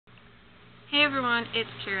Hey everyone, it's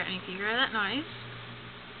Chira, and if you hear that noise,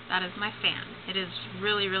 that is my fan. It is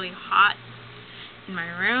really, really hot in my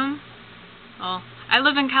room. Well, I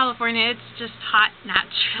live in California, it's just hot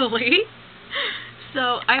naturally.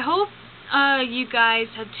 So I hope you guys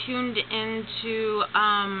have tuned into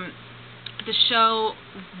the show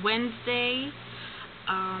Wednesday.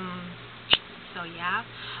 So yeah.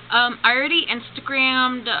 I already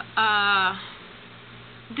Instagrammed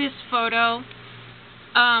this photo.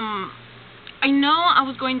 I know I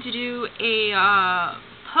was going to do a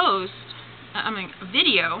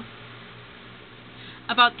video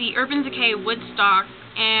about the Urban Decay Woodstock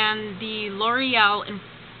and the L'Oreal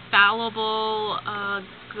Infallible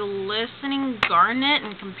Glistening Garnet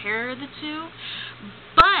and compare the two,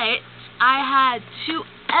 but I had two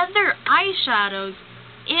other eyeshadows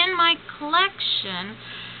in my collection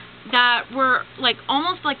that were like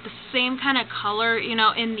almost like the same kind of color, you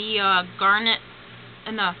know, in the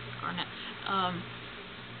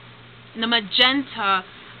the Magenta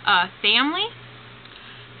family.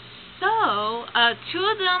 So two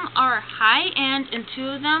of them are high-end and two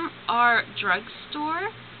of them are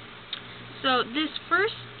drugstore. So this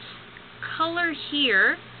first color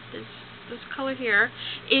here, this color here,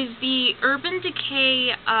 is the Urban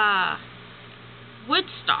Decay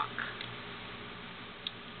Woodstock.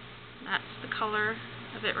 That's the color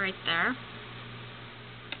of it right there.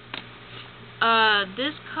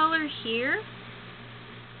 This color here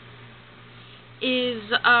is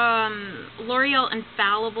L'Oreal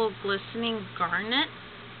Infallible Glistening Garnet.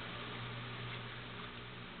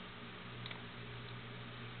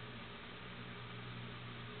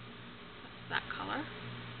 That's that color.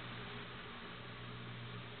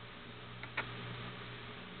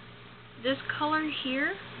 This color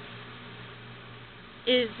here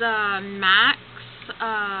is MAC's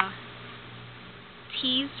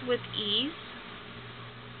Tease with Ease.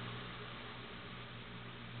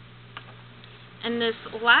 And this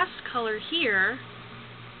last color here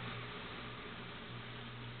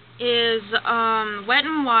is Wet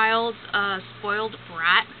n Wild's Spoiled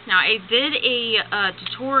Brat. Now, I did a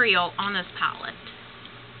tutorial on this palette,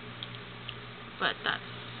 but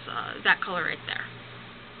that's that color right there.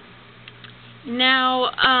 Now,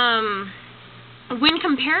 when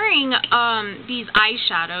comparing these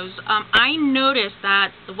eyeshadows, I noticed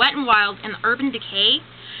that the Wet n Wild and the Urban Decay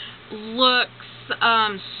looks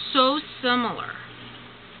so similar.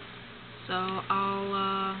 So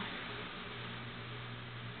I'll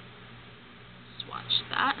swatch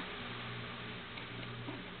that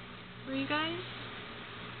for you guys.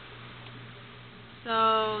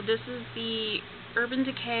 So this is the Urban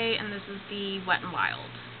Decay and this is the Wet n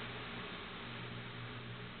Wild.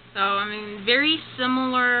 So I mean, very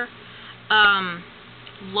similar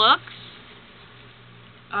looks.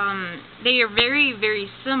 They are very, very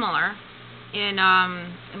similar in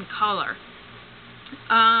color.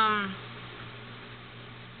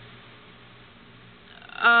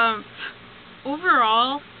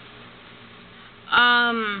 Overall,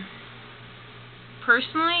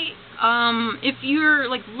 personally, if you're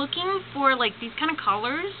like looking for like these kind of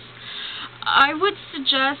colors, I would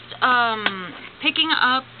suggest picking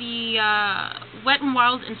up the Wet n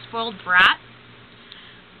Wild and Spoiled Brat.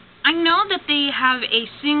 I know that they have a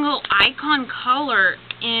single icon color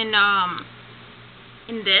in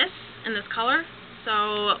this color,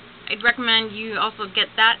 so I'd recommend you also get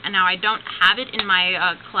that. And now I don't have it in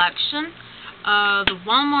my collection. The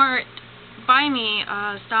Walmart by me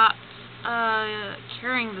stopped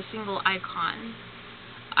carrying the single icon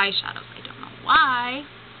eyeshadows. I don't know why.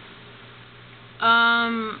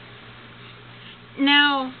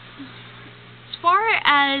 Now, as far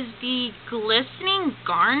as the Glistening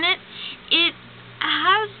Garnet, it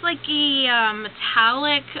has like a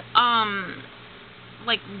metallic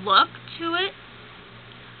like look to it.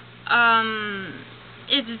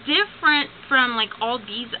 It's different from like all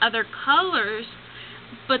these other colors,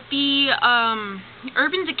 but the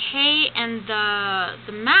Urban Decay and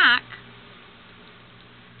the MAC,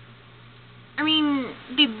 I mean,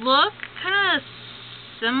 they look kind of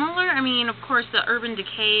similar. I mean, of course, the Urban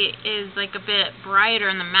Decay is like a bit brighter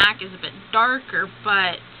and the MAC is a bit darker,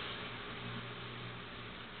 but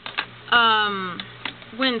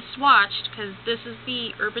when swatched, because this is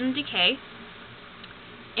the Urban Decay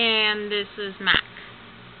and this is MAC,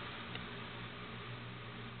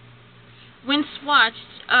 when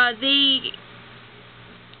swatched, they,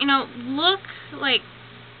 you know, look like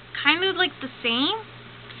kind of like the same.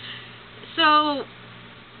 So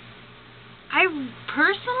I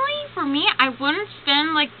personally, for me, I wouldn't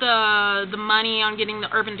spend like the money on getting the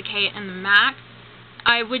Urban Decay and the MAC.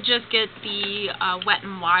 I would just get the Wet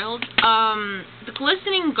n Wild. The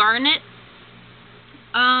Glistening Garnet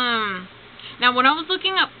Now when I was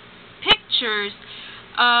looking up pictures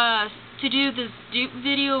to do this dupe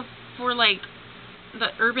video for like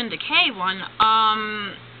the Urban Decay one,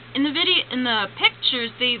 in the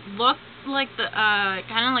pictures they look like the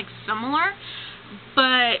kind of like similar,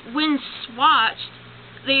 but when swatched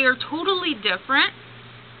they are totally different.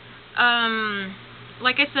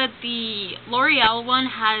 Like I said, the L'Oreal one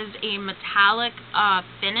has a metallic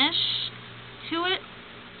finish to it,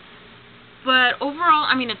 but overall,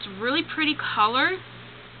 I mean, it's really pretty color.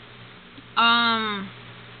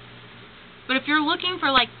 But if you're looking for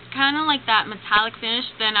like kind of like that metallic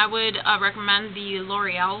finish, then I would recommend the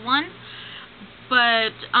L'Oreal one.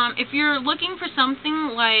 But if you're looking for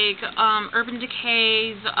something like Urban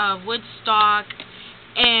Decay's Woodstock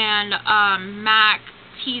and MAC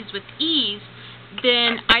Tease with Ease,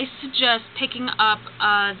 then I suggest picking up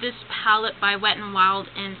this palette by Wet n Wild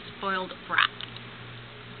and Spoiled Brat.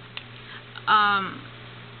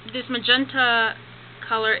 This magenta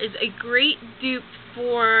color is a great dupe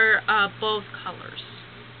for both colors.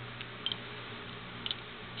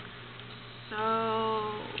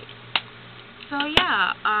 So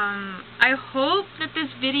yeah, I hope that this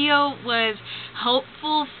video was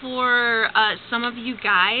helpful for some of you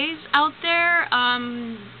guys out there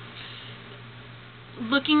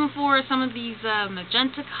looking for some of these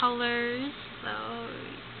magenta colors. So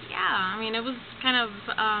yeah, I mean, it was kind of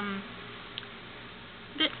a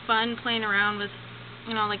bit fun playing around with,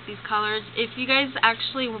 you know, like these colors. If you guys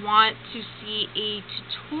actually want to see a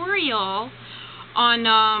tutorial on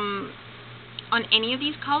any of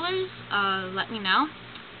these colors, let me know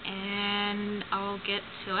and I'll get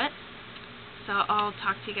to it. So I'll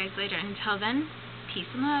talk to you guys later. Until then, peace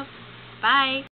and love. Bye.